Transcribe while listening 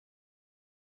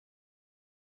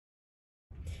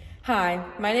Hi,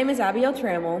 my name is Abigail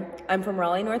Trammel. I'm from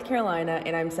Raleigh, North Carolina,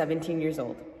 and I'm 17 years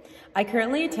old. I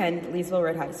currently attend Leesville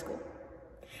Road High School.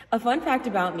 A fun fact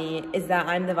about me is that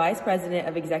I'm the Vice President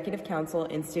of Executive Council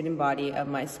and Student Body of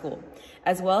my school,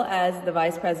 as well as the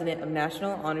Vice President of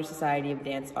National Honor Society of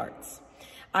Dance Arts.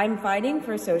 I'm fighting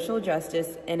for social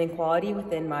justice and equality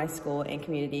within my school and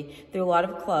community through a lot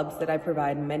of clubs that I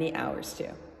provide many hours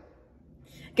to.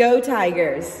 Go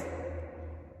Tigers!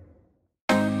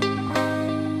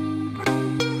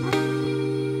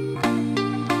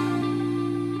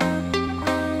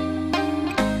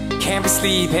 Can't be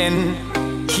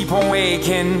sleeping, keep on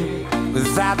waking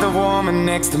without the woman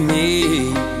next to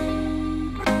me.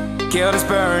 Guilt is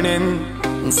burning,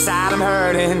 inside I'm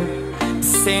hurting.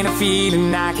 This ain't a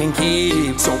feeling I can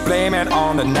keep. So blame it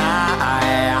on the night.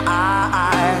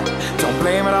 Don't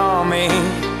blame it on me.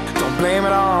 Don't blame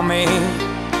it on me.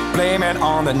 Blame it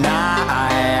on the night.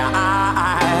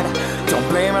 Don't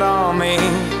blame it on me.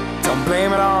 Don't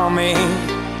blame it on me.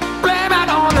 Blame it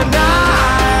on the night.